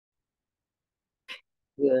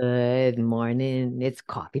Good morning. It's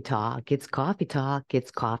coffee talk. It's coffee talk.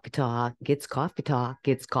 It's coffee talk. It's coffee talk.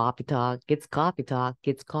 It's coffee talk. It's coffee talk.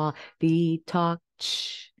 It's coffee talk.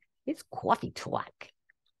 Shh. It's coffee talk.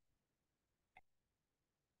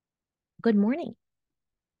 Good morning.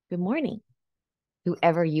 Good morning.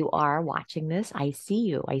 Whoever you are watching this, I see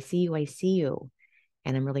you. I see you. I see you.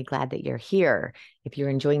 And I'm really glad that you're here. If you're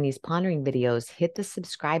enjoying these pondering videos, hit the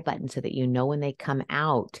subscribe button so that you know when they come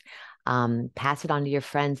out. Pass it on to your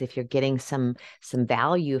friends if you're getting some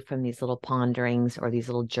value from these little ponderings or these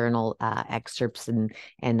little journal excerpts and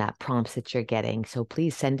prompts that you're getting. So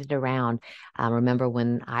please send it around. Remember,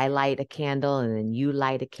 when I light a candle and then you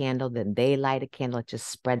light a candle, then they light a candle, it just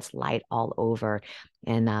spreads light all over.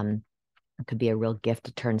 And it could be a real gift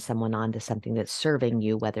to turn someone on to something that's serving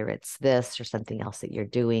you, whether it's this or something else that you're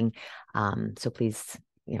doing. So please,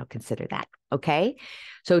 consider that. Okay.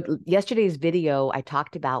 So yesterday's video, I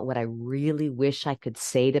talked about what I really wish I could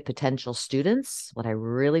say to potential students, what I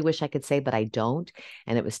really wish I could say, but I don't.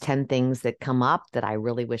 And it was 10 things that come up that I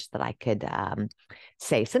really wish that I could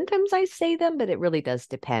say. Sometimes I say them, but it really does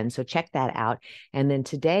depend. So check that out. And then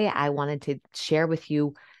today I wanted to share with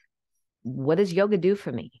you, what does yoga do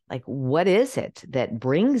for me? Like, what is it that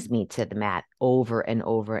brings me to the mat over and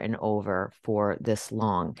over and over for this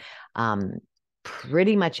long?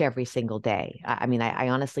 Pretty much every single day. I mean, I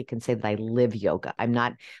honestly can say that I live yoga. I'm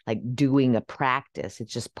not like doing a practice.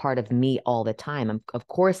 It's just part of me all the time. Of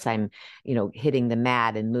course, I'm, hitting the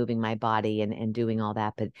mat and moving my body and doing all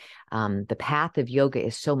that. But the path of yoga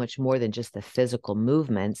is so much more than just the physical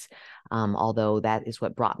movements. Although that is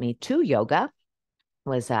what brought me to yoga,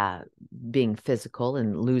 was being physical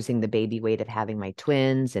and losing the baby weight of having my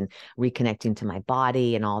twins and reconnecting to my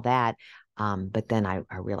body and all that. But then I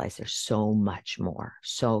realized there's so much more,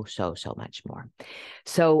 so much more.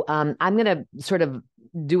 So I'm going to sort of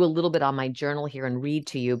do a little bit on my journal here and read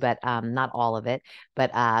to you, but not all of it,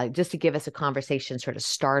 but just to give us a conversation sort of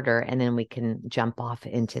starter, and then we can jump off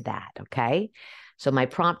into that. Okay. So my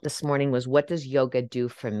prompt this morning was, what does yoga do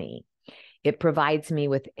for me? It provides me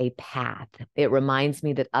with a path. It reminds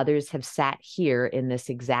me that others have sat here in this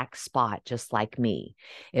exact spot just like me.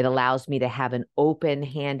 It allows me to have an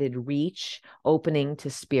open-handed reach, opening to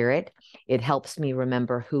spirit. It helps me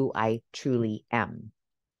remember who I truly am.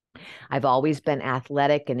 I've always been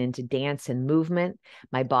athletic and into dance and movement.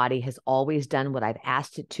 My body has always done what I've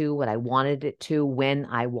asked it to, what I wanted it to, when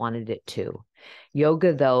I wanted it to.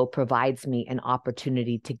 Yoga, though, provides me an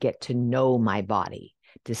opportunity to get to know my body,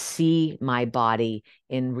 to see my body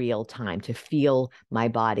in real time, to feel my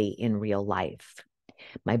body in real life.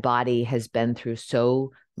 My body has been through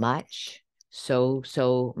so much, so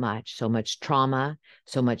much trauma,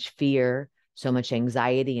 so much fear, so much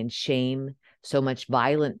anxiety and shame, so much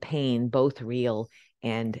violent pain, both real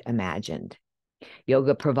and imagined.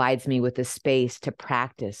 Yoga provides me with a space to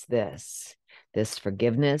practice this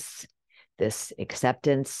forgiveness, this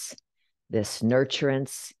acceptance, this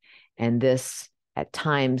nurturance, and this, at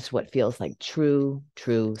times, what feels like true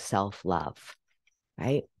self-love,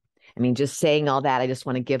 right? I mean, just saying all that, I just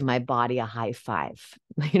want to give my body a high five.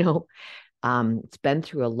 It's been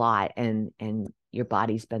through a lot, and your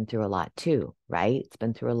body's been through a lot too, right? It's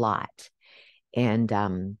been through a lot.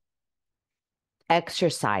 And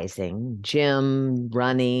exercising, gym,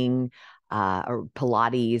 running, or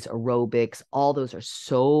Pilates, aerobics, all those are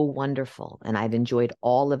so wonderful. And I've enjoyed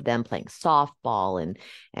all of them, playing softball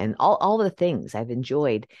and all the things I've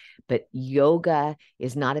enjoyed. But yoga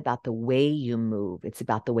is not about the way you move. It's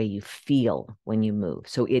about the way you feel when you move.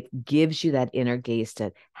 So it gives you that inner gaze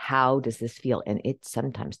to, how does this feel? And it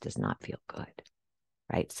sometimes does not feel good,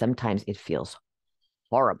 right? Sometimes it feels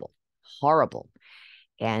horrible, horrible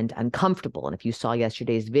and uncomfortable. And if you saw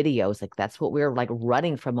yesterday's videos, like, that's what we're like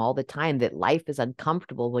running from all the time, that life is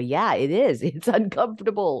uncomfortable. Well, yeah, it is. It's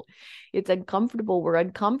uncomfortable. It's uncomfortable. We're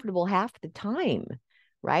uncomfortable half the time,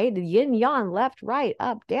 right? Yin, yang, left, right,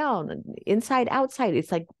 up, down, inside, outside.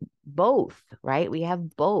 It's like both, right? We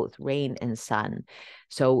have both rain and sun.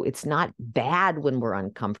 So it's not bad when we're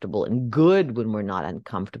uncomfortable and good when we're not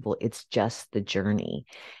uncomfortable. It's just the journey.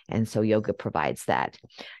 And so yoga provides that.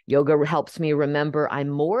 Yoga helps me remember I'm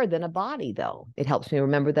more than a body, though. It helps me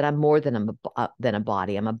remember that I'm more than a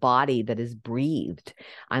body. I'm a body that is breathed.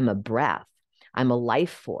 I'm a breath. I'm a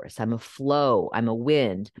life force. I'm a flow. I'm a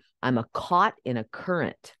wind. I'm a caught in a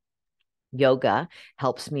current. Yoga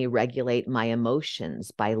helps me regulate my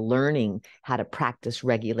emotions by learning how to practice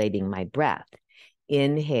regulating my breath.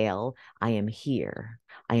 Inhale, I am here.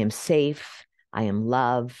 I am safe. I am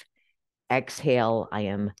love. Exhale, I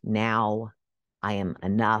am now. I am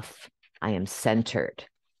enough. I am centered.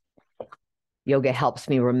 Yoga helps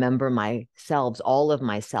me remember myself, all of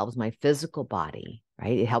myself, my physical body,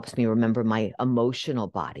 right? It helps me remember my emotional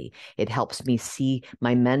body. It helps me see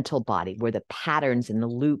my mental body, where the patterns and the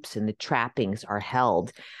loops and the trappings are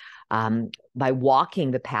held. By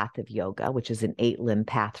walking the path of yoga, which is an 8-limb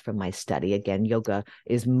path from my study. Again, yoga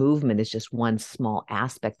is movement, is just one small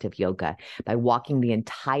aspect of yoga. By walking the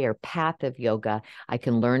entire path of yoga, I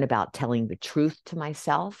can learn about telling the truth to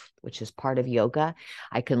myself, which is part of yoga.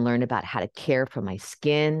 I can learn about how to care for my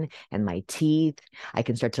skin and my teeth. I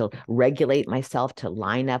can start to regulate myself to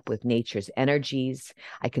line up with nature's energies.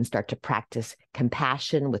 I can start to practice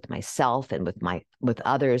compassion with myself and with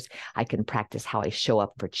others. I can practice how I show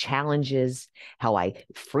up for challenges, how I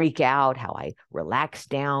freak out, how I relax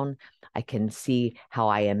down. I can see how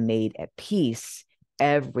I am made at peace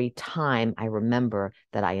every time I remember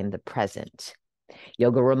that I am the present.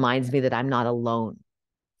 Yoga reminds me that I'm not alone.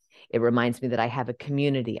 It reminds me that I have a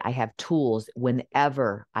community. I have tools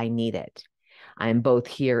whenever I need it. I'm both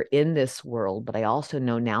here in this world, but I also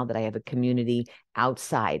know now that I have a community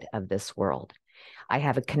outside of this world. I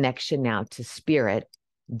have a connection now to spirit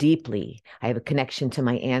deeply. I have a connection to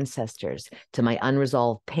my ancestors, to my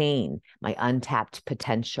unresolved pain, my untapped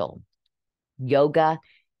potential. Yoga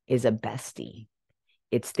is a bestie.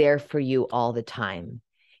 It's there for you all the time.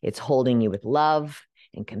 It's holding you with love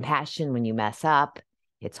and compassion when you mess up.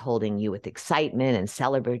 It's holding you with excitement and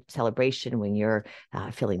celebration when you're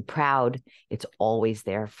feeling proud. It's always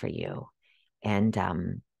there for you. And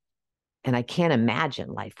I can't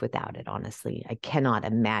imagine life without it, honestly. I cannot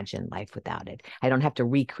imagine life without it. I don't have to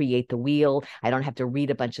recreate the wheel. I don't have to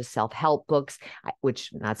read a bunch of self-help books,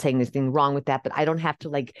 which I'm not saying there's anything wrong with that, but I don't have to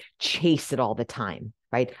like chase it all the time,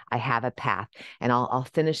 right? I have a path. And I'll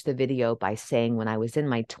finish the video by saying when I was in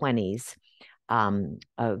my 20s,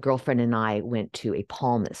 a girlfriend and I went to a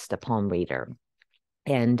palmist, a palm reader.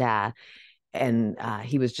 And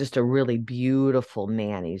he was just a really beautiful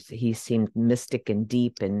man. He seemed mystic and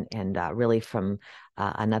deep and really from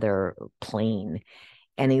another plane.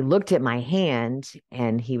 And he looked at my hand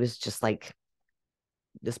and he was just like,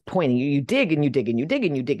 just pointing, you dig and you dig and you dig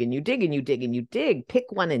and you dig and you dig and you dig and you dig, pick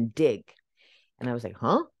one and dig. And I was like,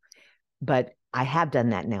 huh? But I have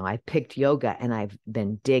done that now. I've picked yoga and I've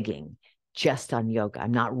been digging just on yoga.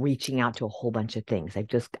 I'm not reaching out to a whole bunch of things.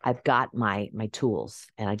 I've got my tools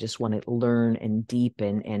and I just want to learn and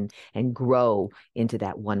deepen and grow into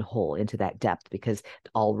that one hole, into that depth, because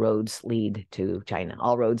all roads lead to China.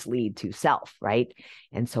 All roads lead to self, right?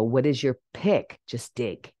 And so what is your pick? Just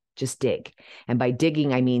dig. Just dig. And by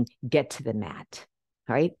digging, I mean get to the mat.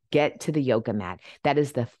 All right? Get to the yoga mat. That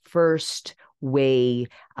is the first way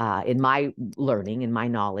in my learning, in my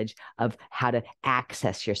knowledge of how to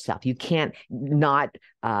access yourself. You can't not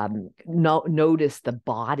notice the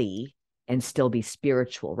body and still be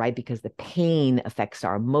spiritual, right? Because the pain affects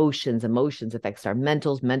our emotions, emotions affects our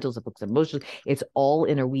mentals affects emotions. It's all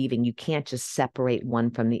interweaving. You can't just separate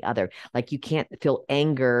one from the other. Like you can't feel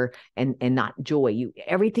anger and not joy.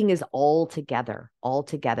 Everything is all together, all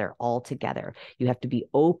together, all together. You have to be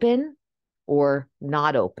open or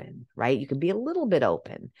not open, right? You can be a little bit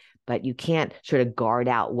open, but you can't sort of guard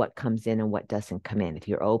out what comes in and what doesn't come in. If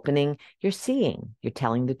you're opening, you're seeing, you're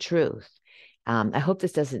telling the truth. I hope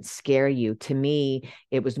this doesn't scare you. To me,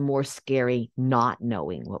 it was more scary not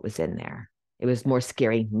knowing what was in there. It was more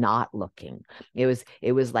scary not looking. It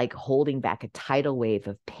was like holding back a tidal wave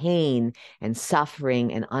of pain and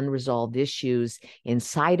suffering and unresolved issues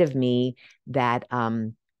inside of me that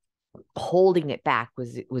holding it back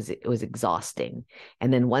was exhausting.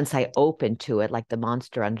 And then once I opened to it, like the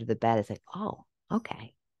monster under the bed, it's like, oh,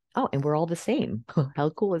 okay. Oh, and we're all the same. How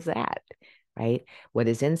cool is that? Right? What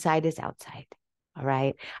is inside is outside. All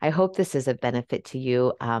right. I hope this is a benefit to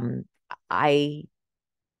you. I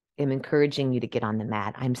am encouraging you to get on the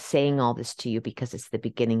mat. I'm saying all this to you because it's the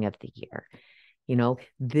beginning of the year. You know,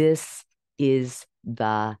 this is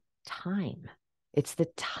the time. It's the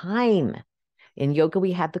time. In yoga,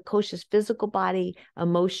 we have the koshas: physical body,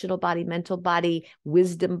 emotional body, mental body,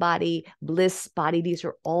 wisdom body, bliss body. These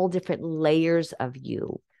are all different layers of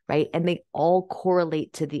you, right? And they all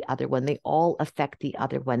correlate to the other one. They all affect the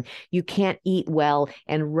other one. You can't eat well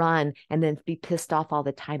and run and then be pissed off all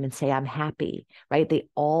the time and say, I'm happy, right? They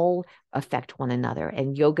all affect one another.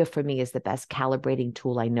 And yoga for me is the best calibrating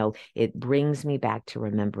tool I know. It brings me back to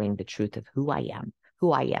remembering the truth of who I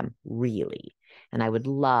am really. And I would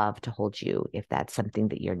love to hold you if that's something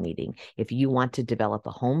that you're needing. If you want to develop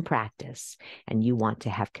a home practice and you want to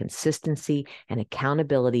have consistency and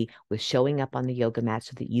accountability with showing up on the yoga mat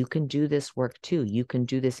so that you can do this work too, you can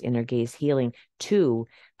do this inner gaze healing too,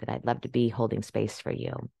 that I'd love to be holding space for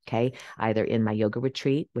you. Okay. Either in my yoga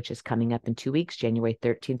retreat, which is coming up in 2 weeks, January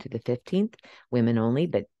 13th through the 15th, women only,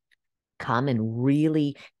 but come and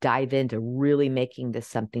really dive into really making this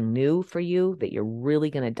something new for you, that you're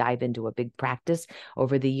really going to dive into a big practice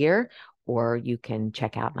over the year. Or you can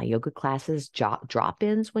check out my yoga classes,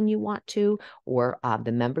 drop-ins when you want to, or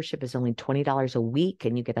the membership is only $20 a week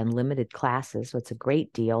and you get unlimited classes. So it's a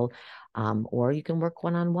great deal. Or you can work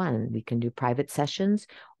one-on-one. We can do private sessions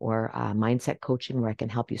or mindset coaching where I can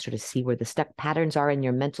help you sort of see where the stuck patterns are in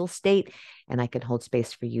your mental state, and I can hold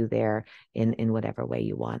space for you there in whatever way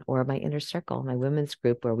you want. Or my inner circle, my women's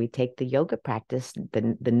group, where we take the yoga practice,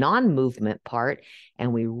 the non-movement part,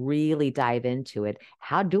 and we really dive into it.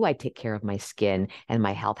 How do I take care of my skin and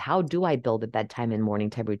my health? How do I build a bedtime and morning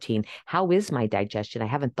time routine? How is my digestion? I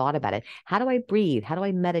haven't thought about it. How do I breathe? How do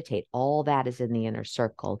I meditate? All that is in the inner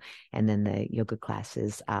circle. And then the yoga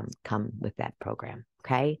classes come with that program.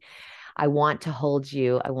 Okay. I want to hold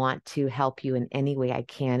you. I want to help you in any way I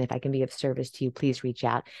can. If I can be of service to you, please reach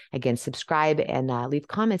out. Again, subscribe and leave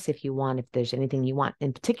comments if you want, if there's anything you want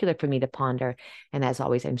in particular for me to ponder. And as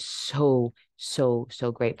always, I'm so, so,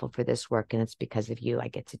 so grateful for this work. And it's because of you I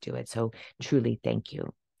get to do it. So truly, thank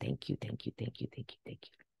you. Thank you, thank you, thank you, thank you, thank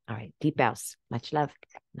you. All right, deep bows. Much love.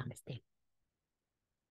 Namaste.